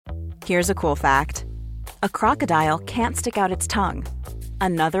Here's a cool fact. A crocodile can't stick out its tongue.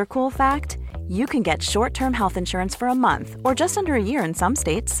 Another cool fact, you can get short-term health insurance for a month or just under a year in some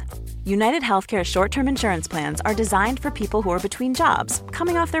states. United Healthcare short-term insurance plans are designed for people who are between jobs,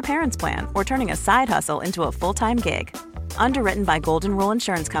 coming off their parents' plan, or turning a side hustle into a full-time gig. Underwritten by Golden Rule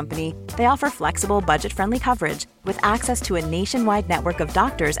Insurance Company, they offer flexible, budget-friendly coverage with access to a nationwide network of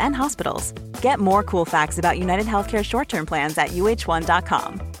doctors and hospitals. Get more cool facts about United Healthcare short-term plans at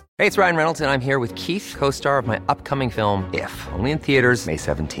uh1.com. Hey, it's Ryan Reynolds, and I'm here with Keith, co-star of my upcoming film, If, only in theaters May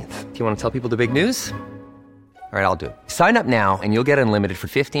 17th. Do you want to tell people the big news? All right, I'll do it. Sign up now and you'll get unlimited for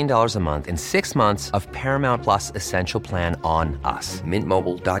 $15 a month and 6 months of Paramount Plus Essential Plan on us.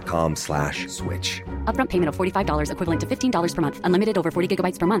 MintMobile.com/switch. Upfront payment of $45 equivalent to $15 per month. Unlimited over 40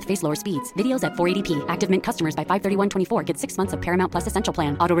 gigabytes per month. Face lower speeds. Videos at 480p. Active Mint customers by 531.24 get 6 months of Paramount Plus Essential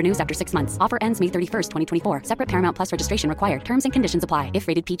Plan. Auto renews after 6 months. Offer ends May 31st, 2024. Separate Paramount Plus registration required. Terms and conditions apply if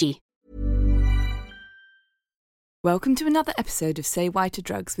rated PG. Welcome to another episode of Say Why to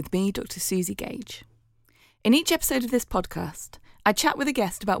Drugs with me, Dr. Susie Gage. In each episode of this podcast, I chat with a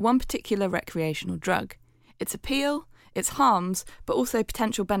guest about one particular recreational drug, its appeal, its harms, but also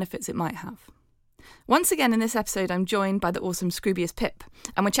potential benefits it might have. Once again in this episode, I'm joined by the awesome Scroobius Pip,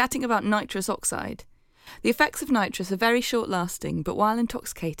 and we're chatting about nitrous oxide. The effects of nitrous are very short-lasting, but while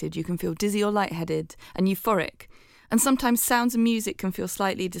intoxicated, you can feel dizzy or lightheaded and euphoric, and sometimes sounds and music can feel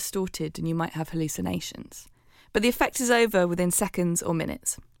slightly distorted and you might have hallucinations. But the effect is over within seconds or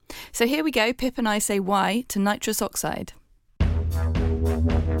minutes. So here we go, Pip and I say why to nitrous oxide. Say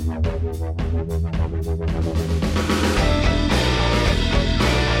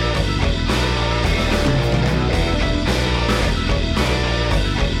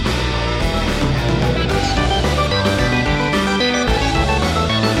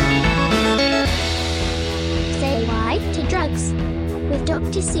why to drugs with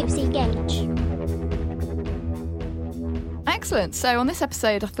Dr. Susie Gage. Excellent. So on this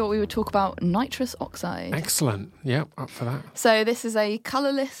episode, I thought we would talk about nitrous oxide. Excellent. Yep, up for that. So this is a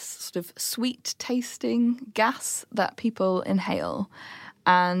colourless, sort of sweet-tasting gas that people inhale.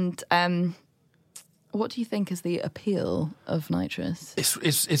 And what do you think is the appeal of nitrous?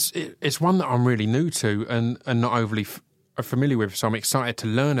 It's one that I'm really new to and not overly familiar with, so I'm excited to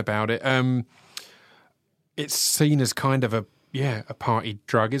learn about it. It's seen as kind of a party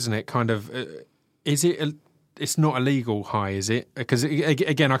drug, isn't it? Kind of, is it? It's not a legal high, is it? Because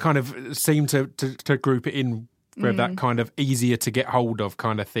again, I kind of seem to group it in with that kind of easier to get hold of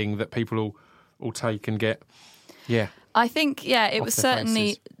kind of thing that people will take and get. Yeah. I think, it was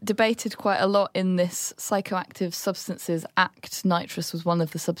certainly debated quite a lot in this Psychoactive Substances Act. Nitrous was one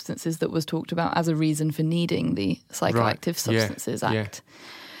of the substances that was talked about as a reason for needing the Psychoactive Substances Act.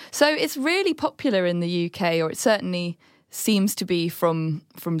 So it's really popular in the UK, or it certainly seems to be from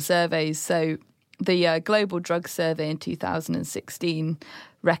surveys. So the Global Drug Survey in 2016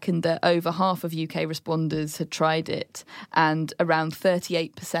 reckoned that over half of UK responders had tried it and around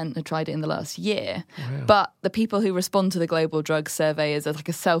 38% had tried it in the last year. Wow. But the people who respond to the Global Drug Survey is like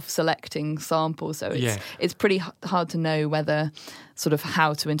a self-selecting sample, so it's pretty hard to know whether sort of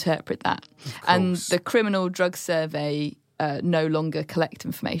how to interpret that. And the Criminal Drug Survey no longer collect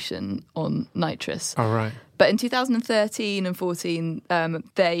information on nitrous. Oh, right. But in 2013 and 14,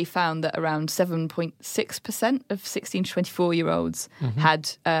 they found that around 7.6% of 16 to 24-year-olds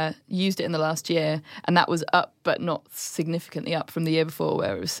had used it in the last year, and that was up, but not significantly up from the year before,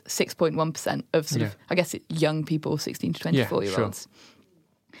 where it was 6.1% of sort of, I guess, young people, 16 to 24-year-olds. Sure.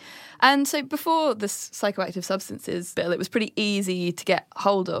 And so before this psychoactive substances bill, it was pretty easy to get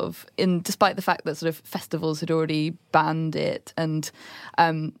hold of, despite the fact that sort of festivals had already banned it and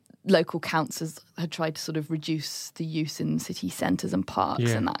local councils had tried to sort of reduce the use in city centres and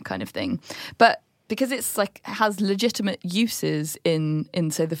parks and that kind of thing. But because it's like has legitimate uses in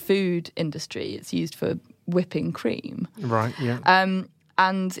say the food industry, it's used for whipping cream. Right, yeah.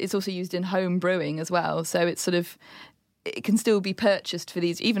 And it's also used in home brewing as well. So it's sort of it can still be purchased for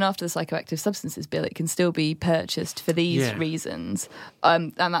these, even after the Psychoactive Substances Bill, it can still be purchased for these reasons.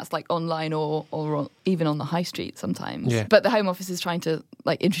 And that's like online or even on the high street sometimes. Yeah. But the Home Office is trying to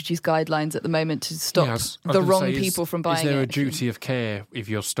like introduce guidelines at the moment to stop the wrong people from buying it. Is there a duty of care if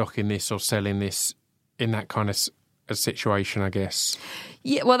you're stocking this or selling this in that kind of a situation, I guess?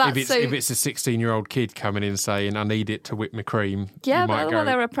 Yeah, well, that's if it's a 16-year-old kid coming in saying, I need it to whip my cream. Yeah, well,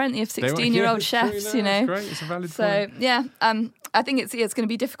 there are plenty of 16-year-old chefs, you know. That's great. It's a valid point. So, yeah, I think it's going to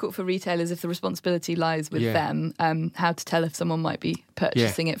be difficult for retailers if the responsibility lies with them, how to tell if someone might be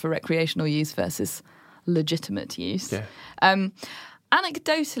purchasing it for recreational use versus legitimate use. Yeah.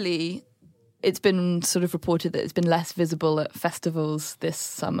 Anecdotally, it's been sort of reported that it's been less visible at festivals this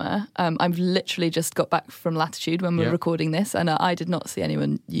summer. I've literally just got back from Latitude when we were recording this, and I did not see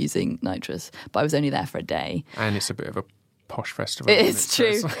anyone using nitrous, but I was only there for a day. And it's a bit of a posh festival. It's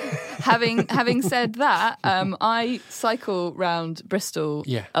true. Having said that, I cycle round Bristol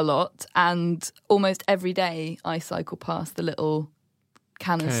a lot, and almost every day I cycle past the little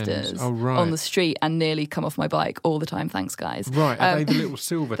canisters on the street and nearly come off my bike all the time. Thanks, guys. Right, are they the little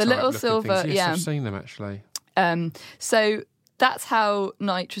silver the type little silver things? Yes, I've seen them actually. So that's how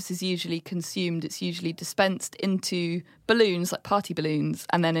nitrous is usually consumed. It's usually dispensed into balloons, like party balloons,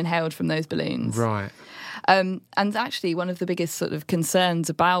 and then inhaled from those balloons. Right. And actually, one of the biggest sort of concerns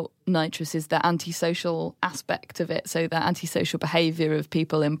about nitrous is the antisocial aspect of it. So the antisocial behaviour of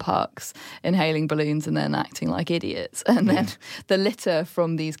people in parks inhaling balloons and then acting like idiots. And then the litter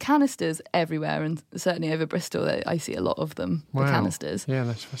from these canisters everywhere, and certainly over Bristol, I see a lot of them, the canisters. Yeah,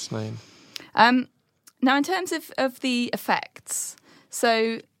 that's fascinating. Now, in terms of the effects,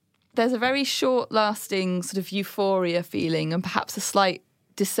 so there's a very short-lasting sort of euphoria feeling and perhaps a slight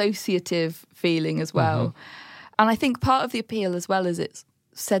dissociative feeling as well. Mm-hmm. And I think part of the appeal as well is it's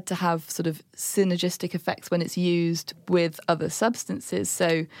said to have sort of synergistic effects when it's used with other substances.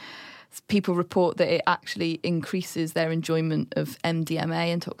 So people report that it actually increases their enjoyment of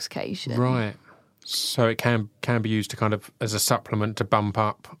MDMA intoxication. Right. So it can be used to kind of as a supplement to bump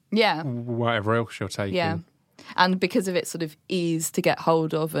up whatever else you're taking. Yeah. And because of its sort of ease to get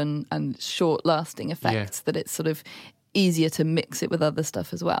hold of and short-lasting effects, that it's sort of easier to mix it with other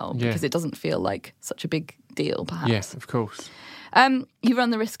stuff as well, because it doesn't feel like such a big deal, perhaps. Yes, of course. You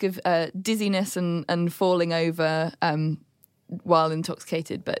run the risk of dizziness and falling over while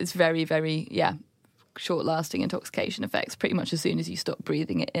intoxicated, but it's very, very, short-lasting intoxication effects. Pretty much as soon as you stop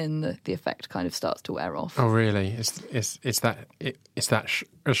breathing it in, the effect kind of starts to wear off. Oh, really? It's that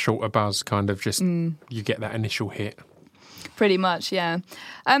a shorter buzz, kind of just you get that initial hit. Pretty much, yeah.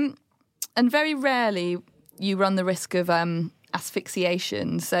 And very rarely you run the risk of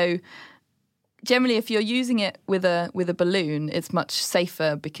asphyxiation. So generally, if you're using it with a balloon, it's much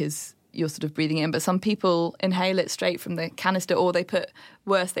safer because you're sort of breathing in. But some people inhale it straight from the canister, or they put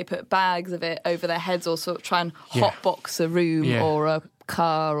bags of it over their heads, or sort of try and hotbox a room or a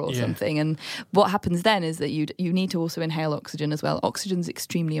car or something. And what happens then is that you need to also inhale oxygen as well. Oxygen's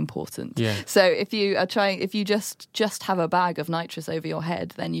extremely important. Yeah. So if you just have a bag of nitrous over your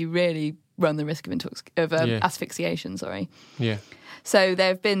head, then you really run the risk of asphyxiation. Sorry. Yeah. So there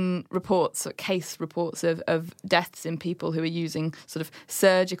have been case reports of deaths in people who are using sort of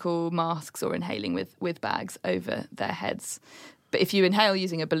surgical masks or inhaling with bags over their heads. But if you inhale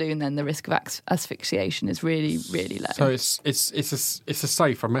using a balloon, then the risk of asphyxiation is really, really low. So it's a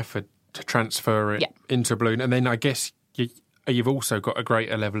safer method to transfer it into a balloon, and then I guess you've also got a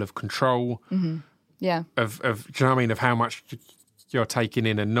greater level of control. Mm-hmm. Yeah. Of do you know what I mean? Of how much you're taking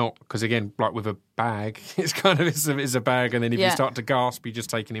in and not, because again, like with a bag, it's kind of it's a bag, and then if you start to gasp, you're just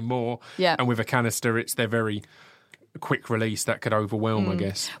taking in more. Yeah. And with a canister, they're very quick release that could overwhelm, I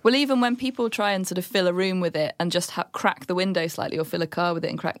guess. Well, even when people try and sort of fill a room with it and just crack the window slightly, or fill a car with it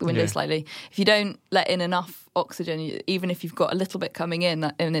and crack the window slightly, if you don't let in enough oxygen, even if you've got a little bit coming in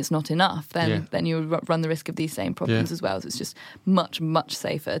and it's not enough, then you run the risk of these same problems as well. So it's just much, much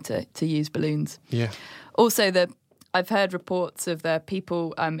safer to use balloons. Yeah. Also, I've heard reports of the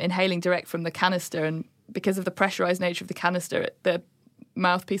people inhaling direct from the canister, and because of the pressurised nature of the canister, the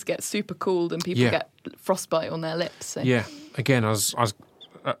mouthpiece gets super cooled and people get frostbite on their lips. So. Yeah, again, I was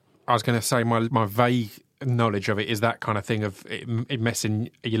going to say my vague knowledge of it is that kind of thing of it messing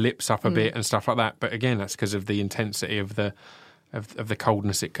your lips up a bit and stuff like that. But again, that's because of the intensity of the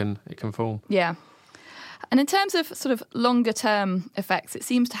coldness it can form. Yeah. And in terms of sort of longer term effects, it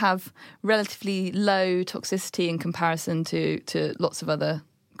seems to have relatively low toxicity in comparison to lots of other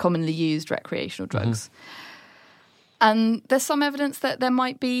commonly used recreational drugs. Mm-hmm. And there's some evidence that there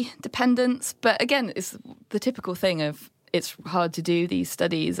might be dependence, but again, it's the typical thing of it's hard to do these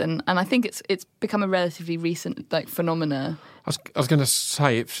studies, and I think it's become a relatively recent phenomena. I was going to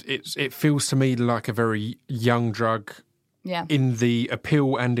say it feels to me like a very young drug. Yeah. In the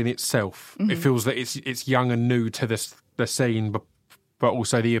appeal and in itself, it feels that it's young and new to the scene, but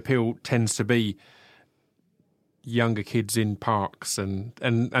also the appeal tends to be younger kids in parks and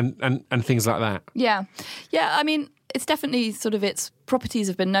things like that. Yeah. I mean, it's definitely sort of its properties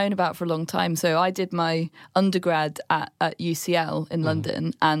have been known about for a long time. So I did my undergrad at UCL in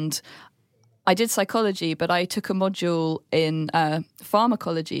London, and I did psychology, but I took a module in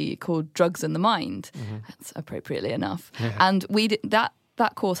pharmacology called Drugs and the Mind. Mm-hmm. That's appropriately enough. Yeah. And we did, that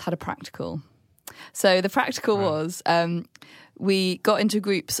course had a practical. So the practical was we got into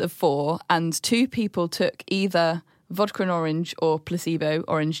groups of 4 and 2 people took either vodka and orange or placebo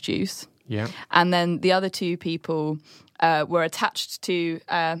orange juice. Yeah. And then the other 2 people were attached to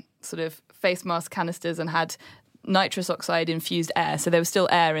sort of face mask canisters and had nitrous oxide infused air. So there was still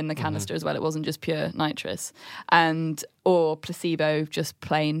air in the canister as well. It wasn't just pure nitrous. Or placebo, just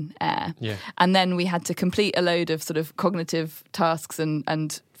plain air. Yeah. And then we had to complete a load of sort of cognitive tasks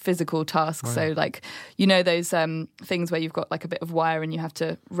and physical tasks. Wow. So like, you know, those things where you've got like a bit of wire and you have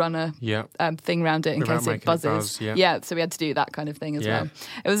to run a thing around it in Without case it making buzzes. it buzz, So we had to do that kind of thing as Yeah.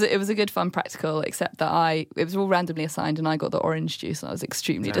 well. It was a good fun practical, except that it was all randomly assigned and I got the orange juice and I was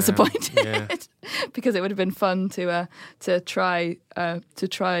extremely disappointed Yeah. because it would have been fun to try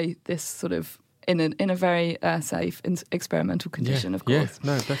this sort of in a very safe experimental condition, of course.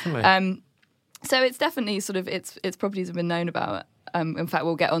 Yeah, no, definitely. So it's definitely sort of its properties have been known about. In fact,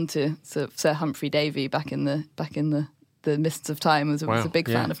 we'll get on to sort of Sir Humphrey Davy back in the mists of time was a big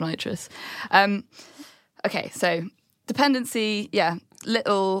fan of nitrous. Okay, so dependency,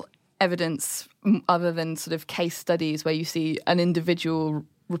 little evidence other than sort of case studies where you see an individual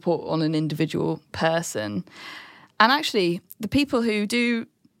report on an individual person. And actually, the people who do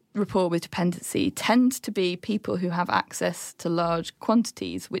report with dependency tend to be people who have access to large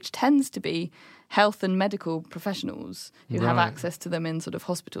quantities, which tends to be health and medical professionals who have access to them in sort of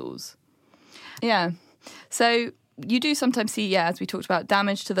hospitals. Yeah. So you do sometimes see, as we talked about,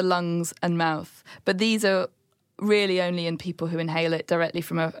 damage to the lungs and mouth, but these are really only in people who inhale it directly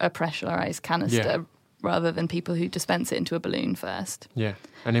from a pressurised canister rather than people who dispense it into a balloon first. Yeah,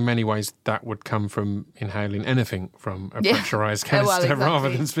 and in many ways that would come from inhaling anything from a pressurised canister rather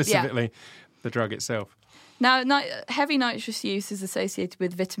than specifically the drug itself. Now, heavy nitrous use is associated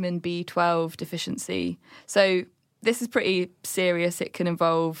with vitamin B12 deficiency. So this is pretty serious. It can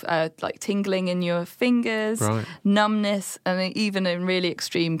involve like tingling in your fingers, numbness, and even in really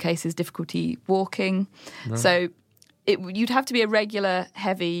extreme cases, difficulty walking. Right. So you'd have to be a regular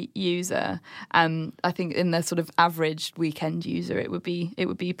heavy user. I think in the sort of average weekend user, it would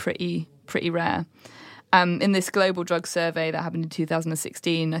be pretty rare. In this global drug survey that happened in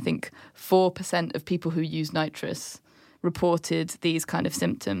 2016, I think 4% of people who use nitrous reported these kind of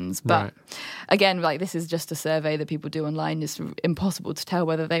symptoms. But again, like this is just a survey that people do online. It's impossible to tell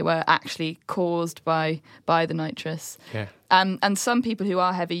whether they were actually caused by the nitrous. Yeah. And some people who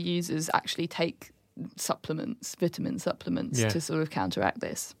are heavy users actually take vitamin supplements to sort of counteract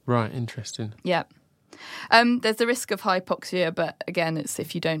this. Right, interesting. Yeah. There's the risk of hypoxia, but again, it's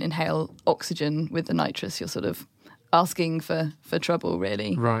if you don't inhale oxygen with the nitrous, you're sort of asking for trouble,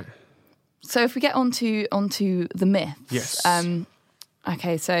 really. Right. So if we get onto the myths. Yes.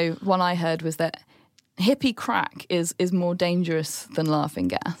 Okay, so one I heard was that hippie crack is more dangerous than laughing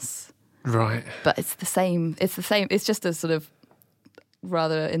gas. Right. But it's the same. It's just a sort of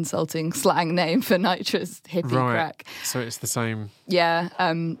rather insulting slang name for nitrous hippie crack. So it's the same. Yeah,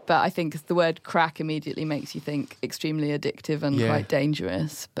 but I think the word crack immediately makes you think extremely addictive and quite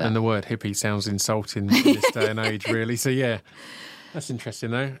dangerous. But and the word hippie sounds insulting in this day and age, really. So yeah, that's interesting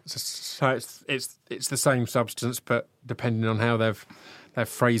though. So it's the same substance, but depending on how they've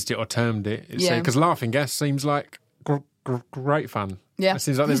phrased it or termed it, because laughing gas seems like great fun. Yeah, it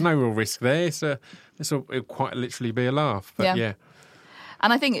seems like there's no real risk there. So this will quite literally be a laugh. But yeah.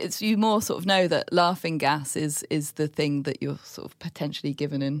 And I think you more sort of know that laughing gas is the thing that you're sort of potentially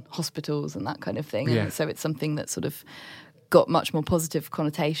given in hospitals and that kind of thing. Yeah. And so it's something that sort of got much more positive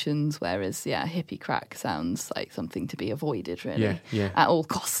connotations, whereas, hippie crack sounds like something to be avoided, really, at all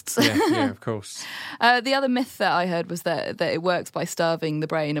costs. Yeah, of course. The other myth that I heard was that it works by starving the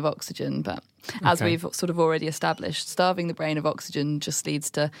brain of oxygen, but as we've sort of already established, starving the brain of oxygen just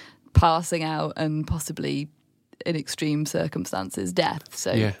leads to passing out and possibly, in extreme circumstances, death.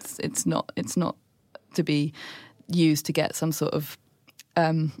 So it's not to be used to get some sort of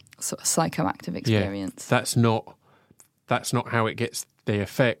psychoactive experience. That's not how it gets the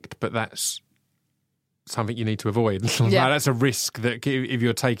effect, but that's something you need to avoid. That's a risk that if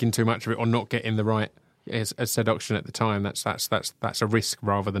you're taking too much of it or not getting the right seduction at the time, that's a risk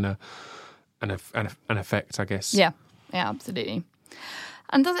rather than an effect, I guess. Yeah, absolutely.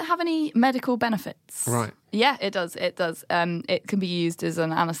 And does it have any medical benefits? Right. Yeah, it does. It does. It can be used as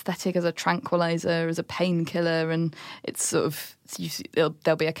an anaesthetic, as a tranquilizer, as a painkiller, and it's sort of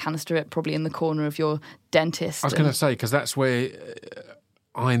there'll be a canister probably in the corner of your dentist. I was going to say, because that's where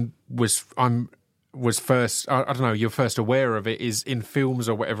I was first. I don't know. You're first aware of it is in films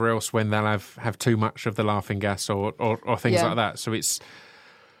or whatever else when they'll have too much of the laughing gas or things like that. So it's,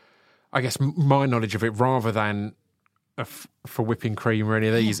 I guess, my knowledge of it rather than for whipping cream or any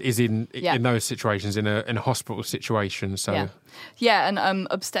of these is in those situations, in a hospital situation. So and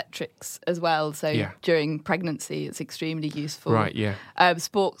obstetrics as well. So during pregnancy, it's extremely useful. Right. Yeah.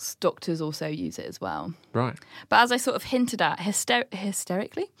 Sports doctors also use it as well. Right. But as I sort of hinted at,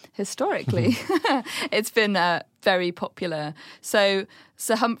 historically, it's been very popular. So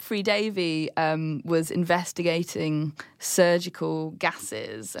Sir Humphrey Davy was investigating surgical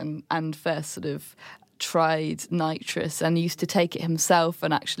gases and first sort of tried nitrous and used to take it himself,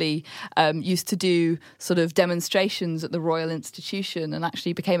 and actually used to do sort of demonstrations at the Royal Institution, and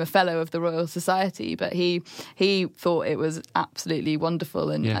actually became a fellow of the Royal Society. But he thought it was absolutely wonderful,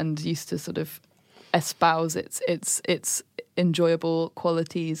 and used to sort of espouse its enjoyable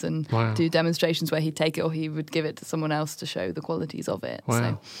qualities, and do demonstrations where he'd take it or he would give it to someone else to show the qualities of it.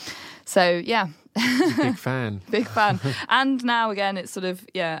 Wow. So yeah. Big fan. Big fan. And now again, it's sort of,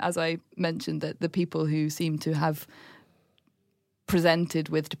 as I mentioned, that the people who seem to have presented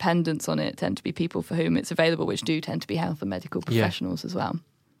with dependence on it tend to be people for whom it's available, which do tend to be health and medical professionals as well.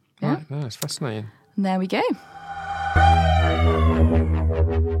 Yeah. Right, that's fascinating. And there we go.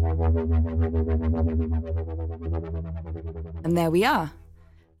 And there we are.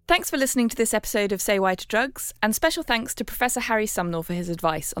 Thanks for listening to this episode of Say Why to Drugs, and special thanks to Professor Harry Sumnall for his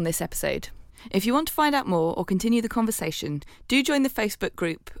advice on this episode. If you want to find out more or continue the conversation, do join the Facebook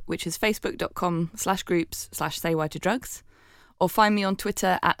group, which is facebook.com/groups/saywhytodrugs, or find me on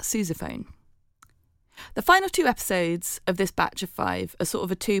Twitter @Sousaphone. The final 2 episodes of this batch of 5 are sort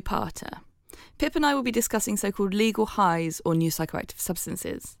of a 2-parter. Pip and I will be discussing so-called legal highs or new psychoactive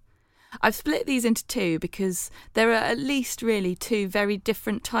substances. I've split these into 2 because there are at least really 2 very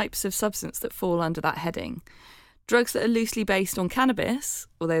different types of substance that fall under that heading. Drugs that are loosely based on cannabis,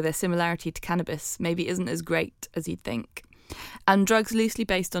 although their similarity to cannabis maybe isn't as great as you'd think, and drugs loosely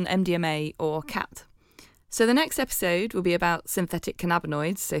based on MDMA or cat. So the next episode will be about synthetic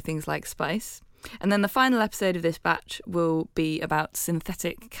cannabinoids, so things like spice, and then the final episode of this batch will be about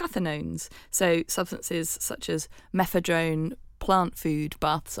synthetic cathinones, so substances such as methadone, plant food,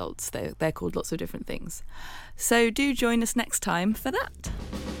 bath salts. They're called lots of different things. So do join us next time for that.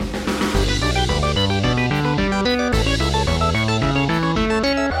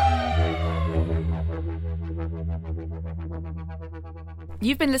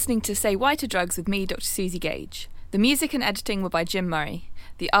 You've been listening to Say Why to Drugs with me, Dr. Susie Gage. The music and editing were by Jim Murray.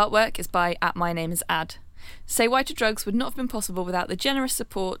 The artwork is by @MyNameIsAd. Say Why to Drugs would not have been possible without the generous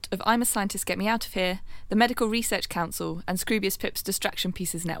support of I'm a Scientist, Get Me Out of Here, the Medical Research Council, and Scroobius Pip's Distraction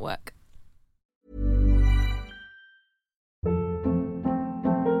Pieces Network.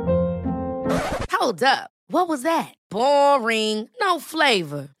 Hold up. What was that? Boring. No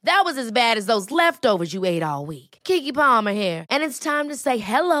flavor. That was as bad as those leftovers you ate all week. Keke Palmer here, and it's time to say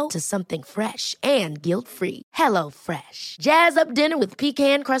hello to something fresh and guilt-free. HelloFresh. Jazz up dinner with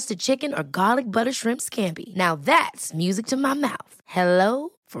pecan-crusted chicken or garlic butter shrimp scampi. Now that's music to my mouth.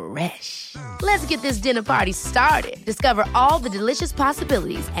 HelloFresh. Let's get this dinner party started. Discover all the delicious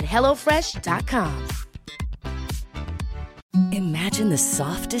possibilities at HelloFresh.com. Imagine the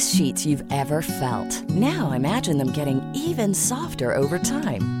softest sheets you've ever felt. Now imagine them getting even softer over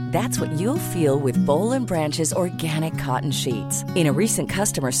time. That's what you'll feel with Boll & Branch's organic cotton sheets. In a recent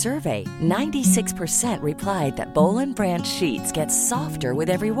customer survey, 96% replied that Boll & Branch sheets get softer with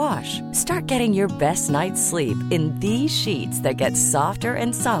every wash. Start getting your best night's sleep in these sheets that get softer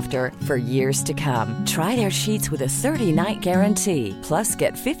and softer for years to come. Try their sheets with a 30-night guarantee. Plus,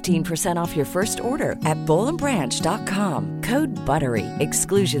 get 15% off your first order at bollandbranch.com. Code BUTTERY.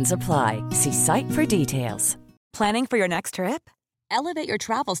 Exclusions apply. See site for details. Planning for your next trip? Elevate your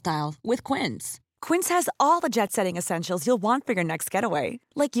travel style with Quince. Quince has all the jet-setting essentials you'll want for your next getaway,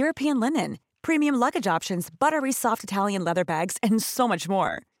 like European linen, premium luggage options, buttery soft Italian leather bags, and so much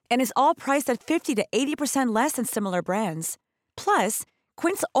more. And is all priced at 50 to 80% less than similar brands. Plus,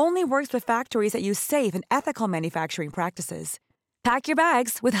 Quince only works with factories that use safe and ethical manufacturing practices. Pack your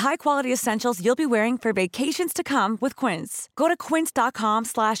bags with high-quality essentials you'll be wearing for vacations to come with Quince. Go to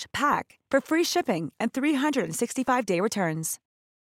quince.com/pack for free shipping and 365-day returns.